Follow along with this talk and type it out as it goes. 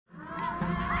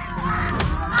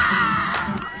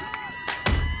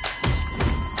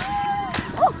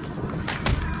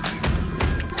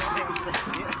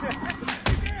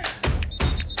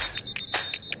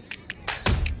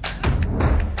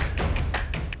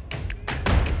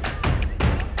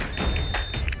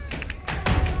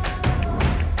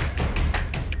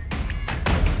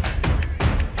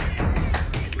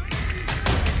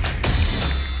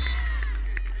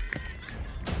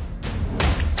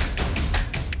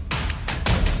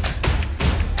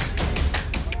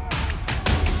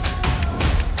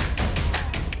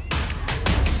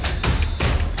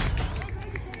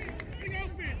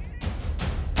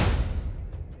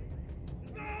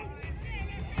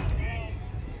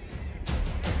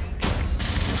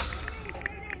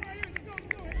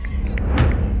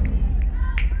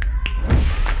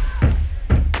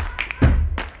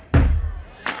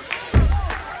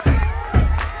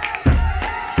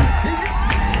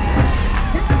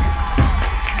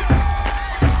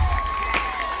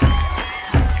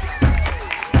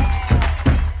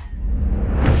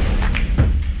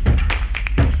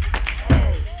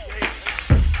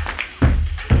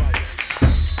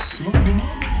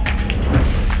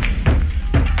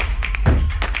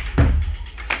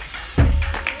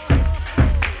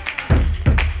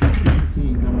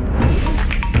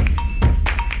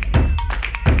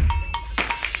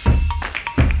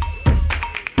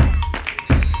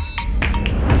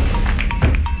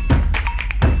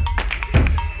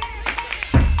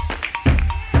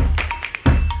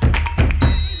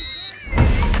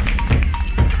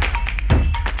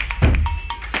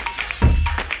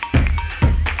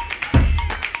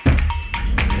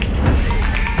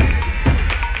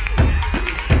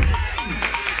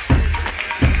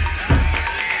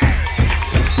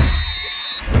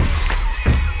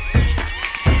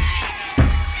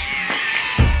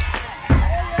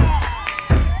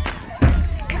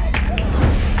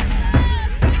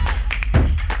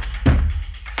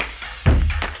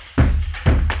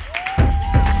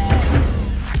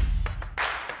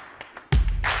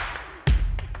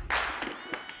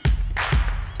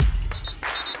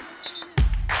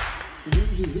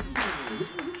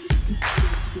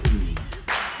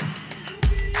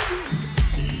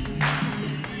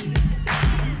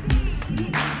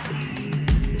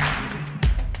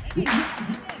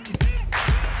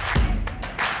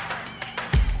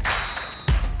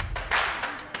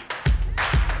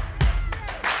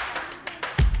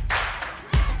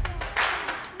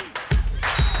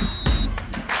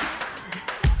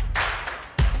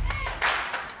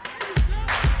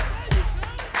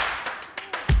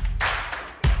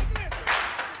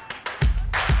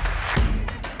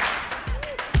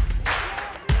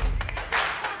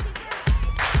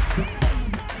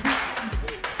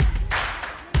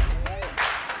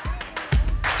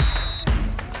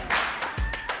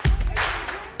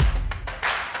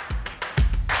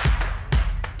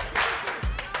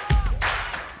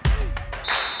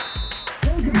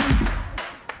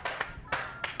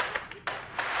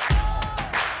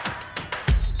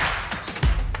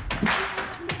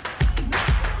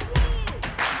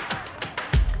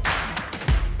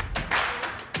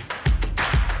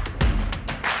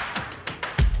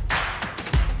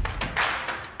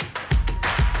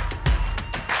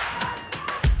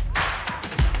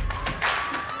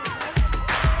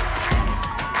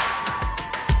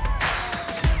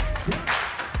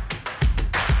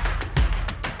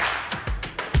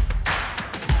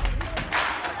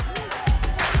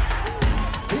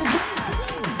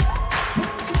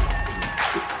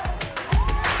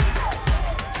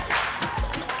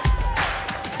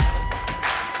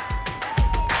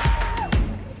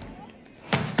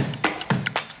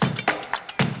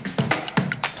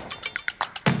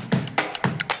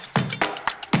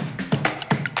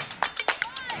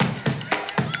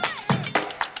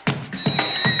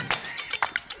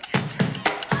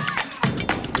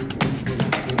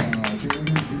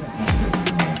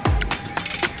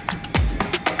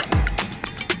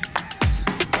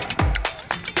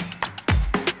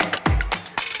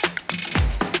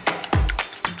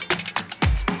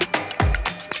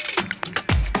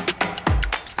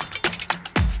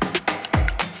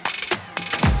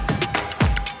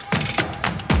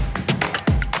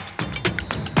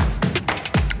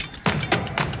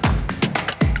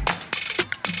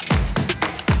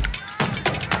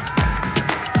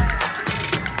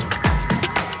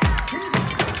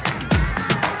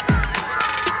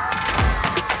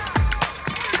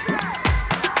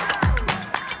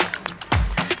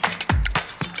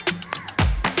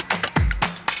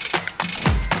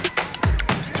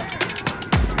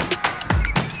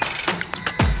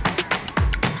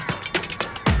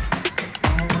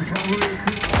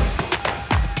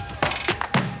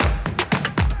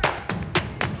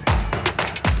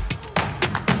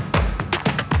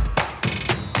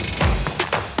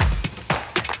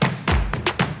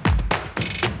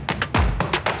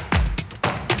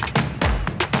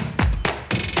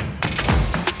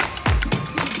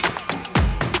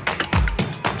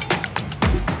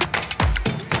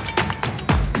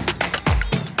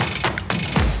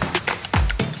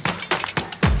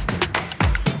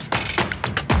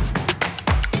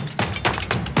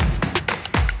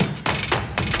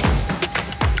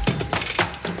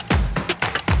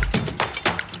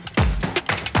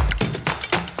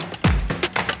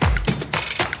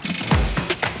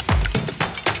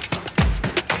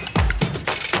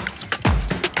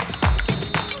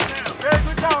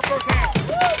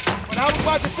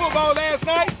watching football last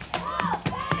night,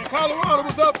 and Colorado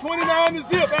was up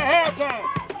 29-0 at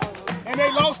halftime, and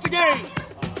they lost the game.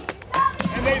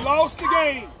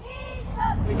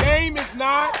 The game is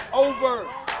not over.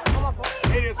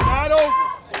 It is not over.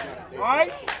 All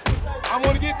right? I'm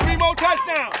going to get 3 more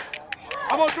touchdowns.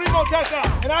 I want 3 more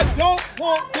touchdowns, and I don't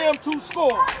want them to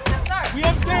score. Yes, sir. We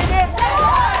understand that? Yes,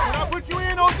 sir. When I put you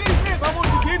in on defense, I want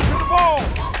you getting to the ball.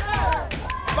 Yes, sir.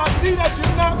 If I see that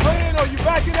you're not playing or you're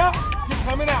backing up, you're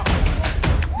coming out.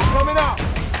 You're coming out.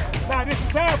 Now, this is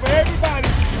time for everybody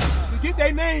to get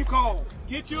their name called.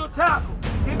 Get you a tackle.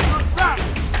 Get you a sack.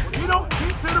 You don't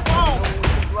get to the ball.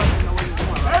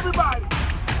 Everybody.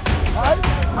 All right?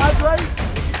 Hydrate.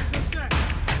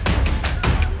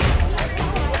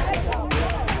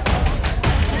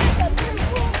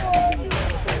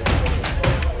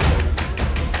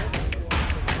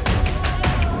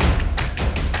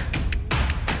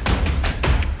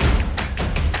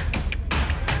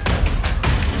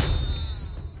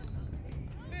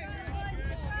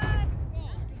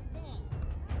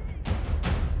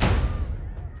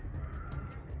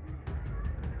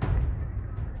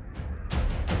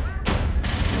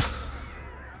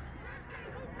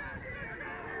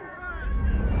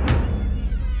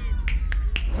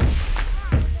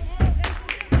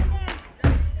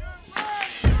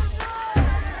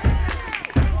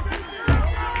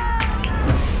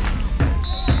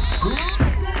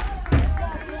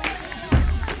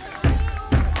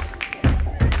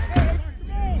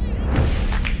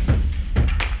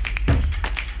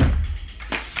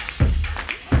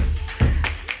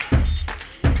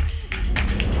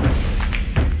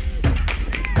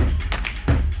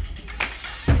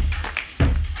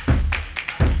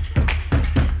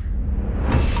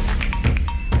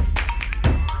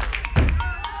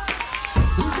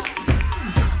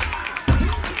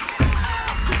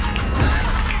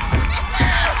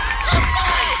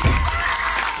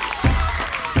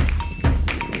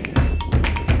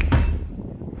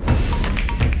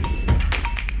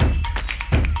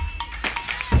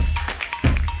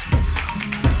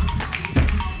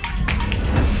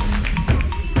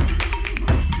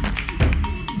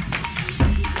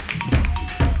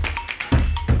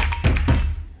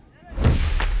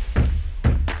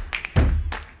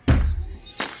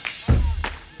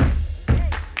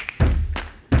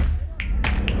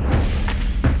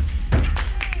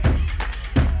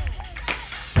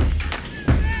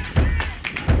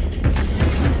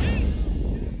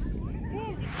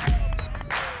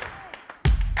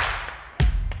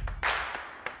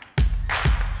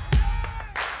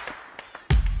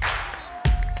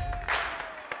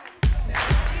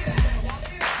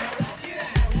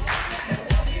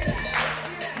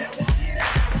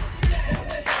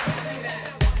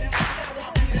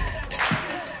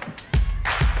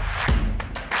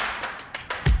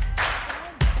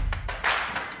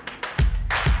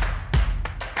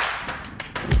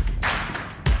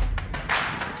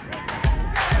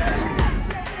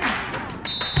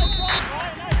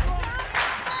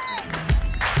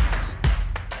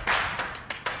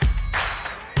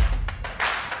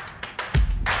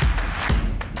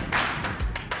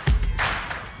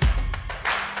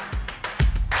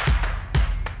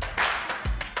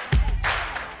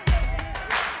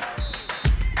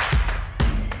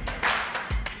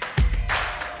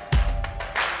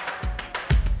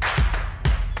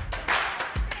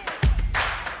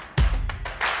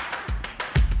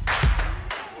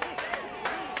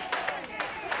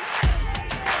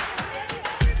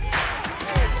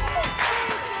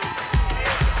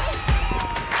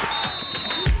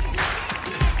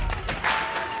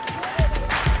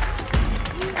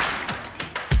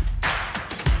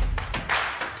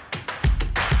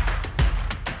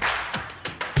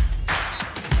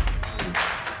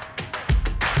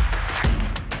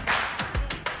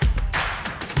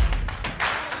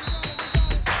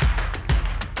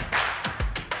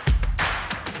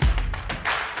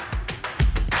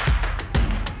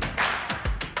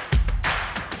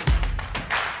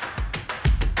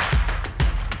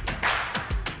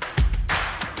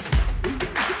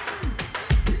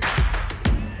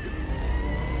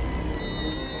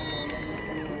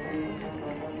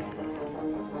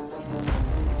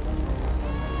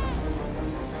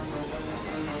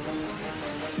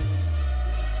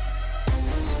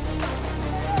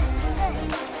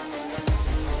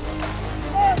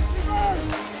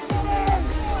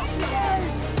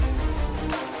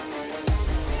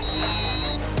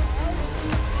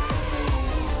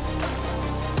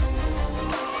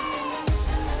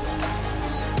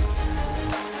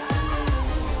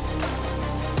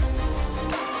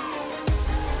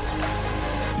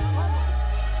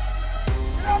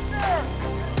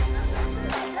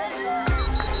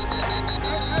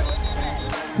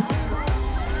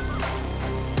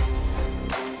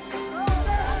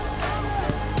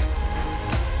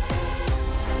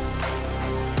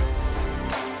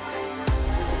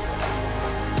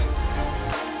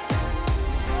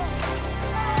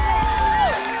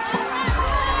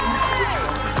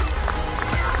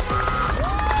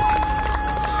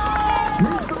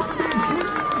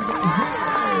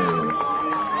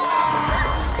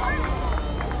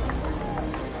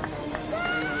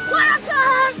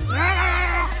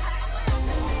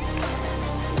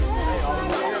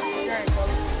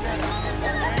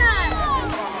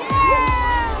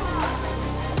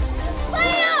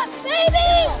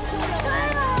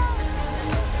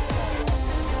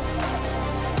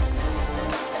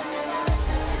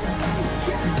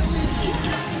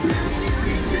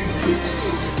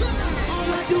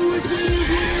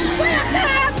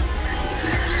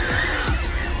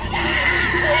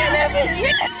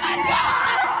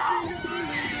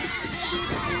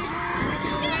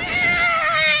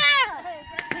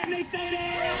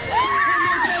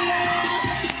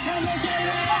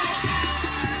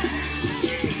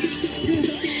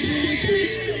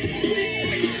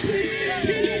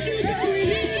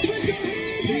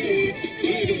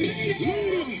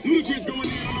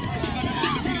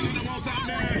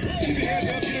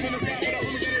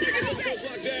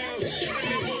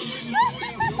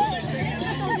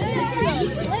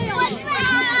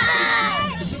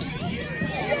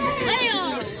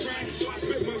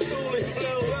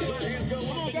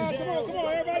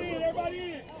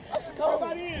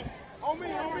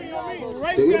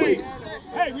 Great game.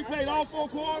 Hey, we played all 4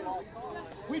 quarters.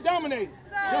 We dominated.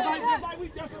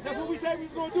 That's what we said we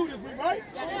was going to do this week, right?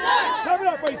 Yes, sir. Clap it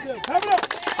up for yourself. Clap it up.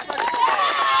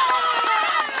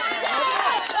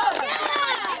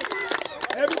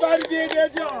 Everybody did their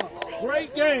job.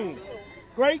 Great game.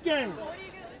 Great game.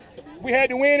 We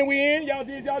had to win and we in. Y'all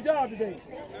did y'all job today.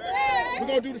 We're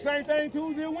going to do the same thing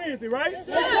Tuesday and Wednesday, right? Yes,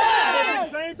 sir. We're going to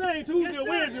do the same thing Tuesday and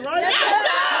Wednesday, right? Yes,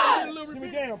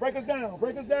 sir. Break us down.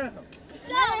 Break us down. Let's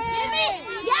go.